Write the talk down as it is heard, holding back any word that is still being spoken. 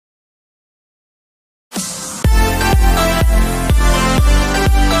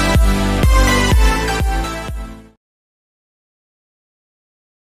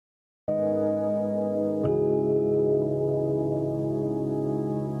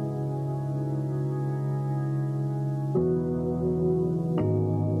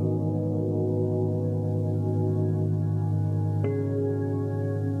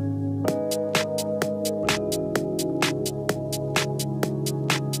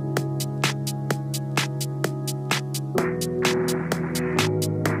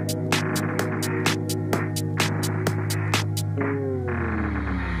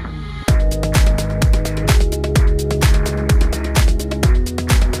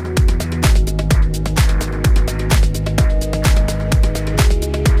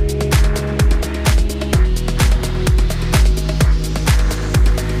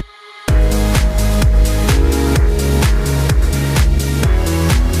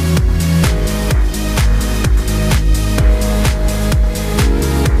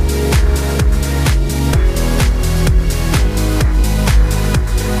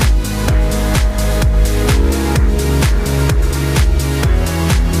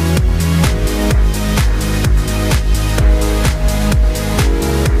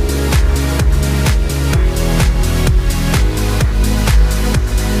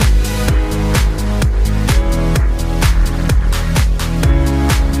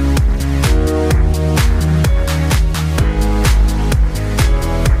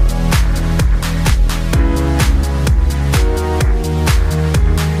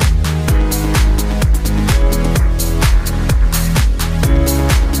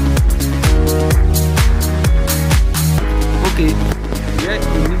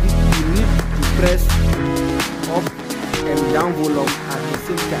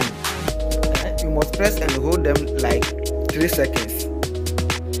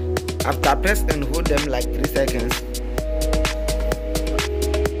After press and hold them like 3 seconds.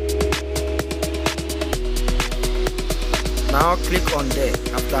 Now click on there.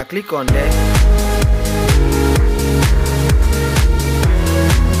 After click on there,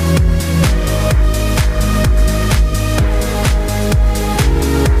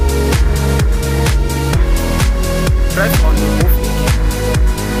 press on the move again,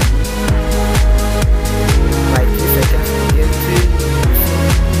 like 3 seconds again till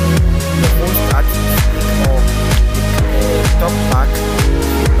the phone starts to speak or talk back,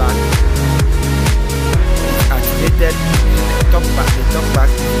 feedback is activated. The talkback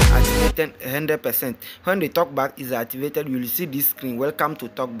is activated 100%. When the talkback is activated, you will see this screen. Welcome to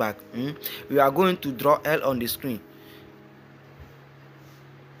talkback. We are going to draw L on the screen.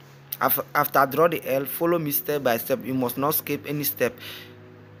 After draw the L, follow me step by step. You must not skip any step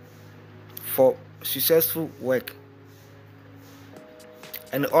for successful work.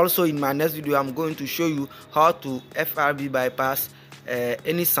 And also in my next video, I'm going to show you how to FRB bypass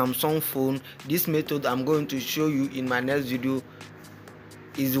any Samsung phone. This method I'm going to show you in my next video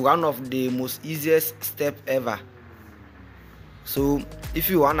is one of the most easiest step ever. So if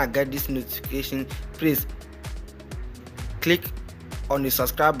you wanna get this notification, please click on the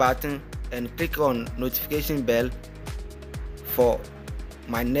subscribe button and click on notification bell for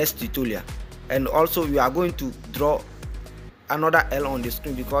my next tutorial. And also we are going to draw another L on the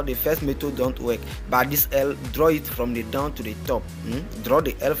screen because the first method don't work, but this L, draw it from the down to the top. Draw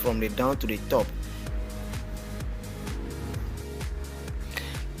the L from the down to the top.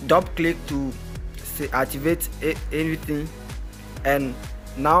 Double click to activate everything, and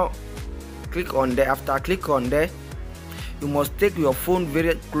now click on there. After click on there, you must take your phone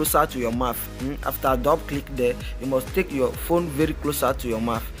very closer to your mouth. After double click there, you must take your phone very closer to your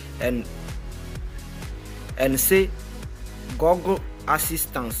mouth and say Google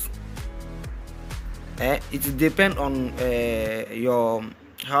Assistant. It depends on your,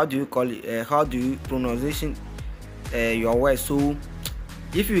 how do you call it, how do you pronunciation your word. So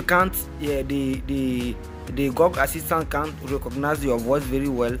if you can't, the Google Assistant can't recognize your voice very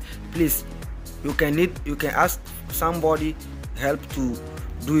well, please you can ask somebody help to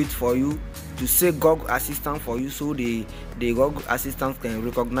do it for you, to say Google Assistant for you, so the Google Assistant can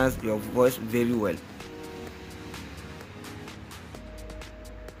recognize your voice very well.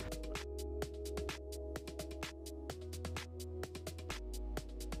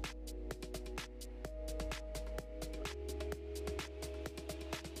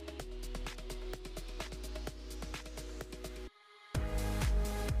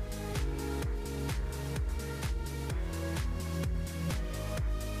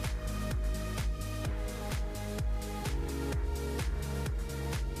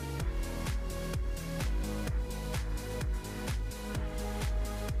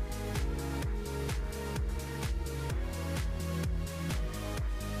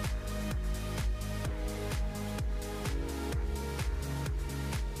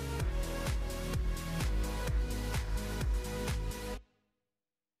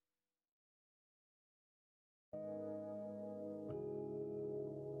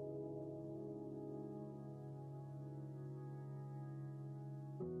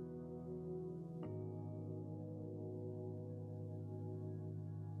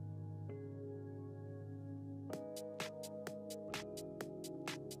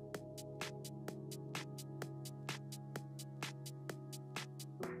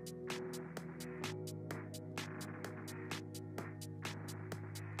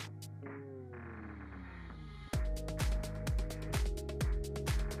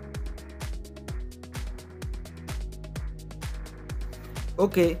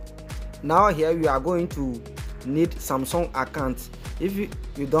 Okay, now here we are going to need Samsung account. If you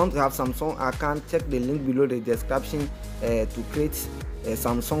don't have Samsung account, check the link below the description to create a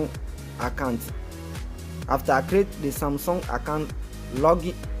Samsung account. After create the Samsung account, log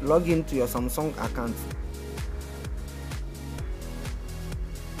into your Samsung account.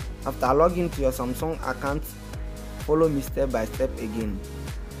 After logging to your Samsung account, follow me step by step again.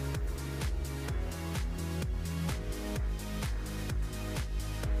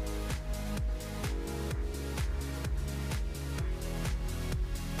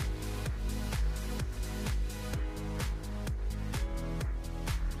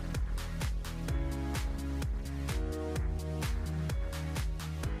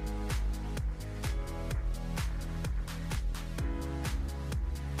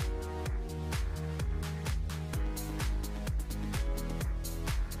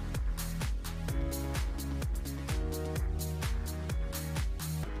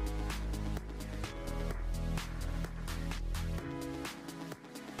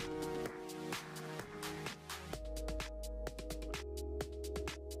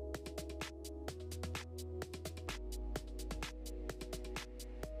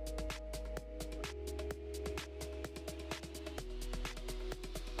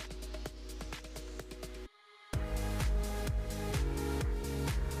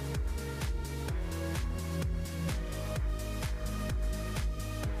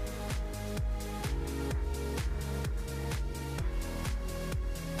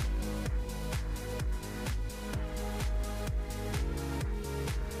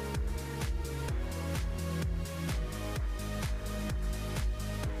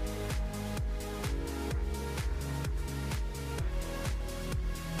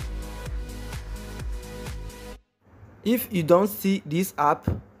 If you don't see this app,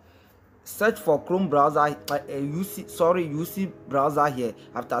 search for Chrome browser, UC browser here.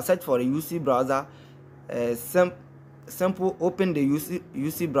 After search for a UC browser, simple open the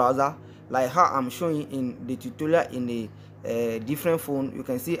UC browser like how I'm showing in the tutorial in a different phone. You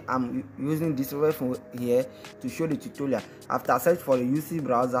can see I'm using this phone here to show the tutorial. After search for the UC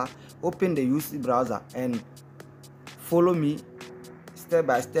browser, open the UC browser and follow me step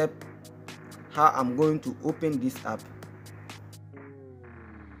by step how I'm going to open this app.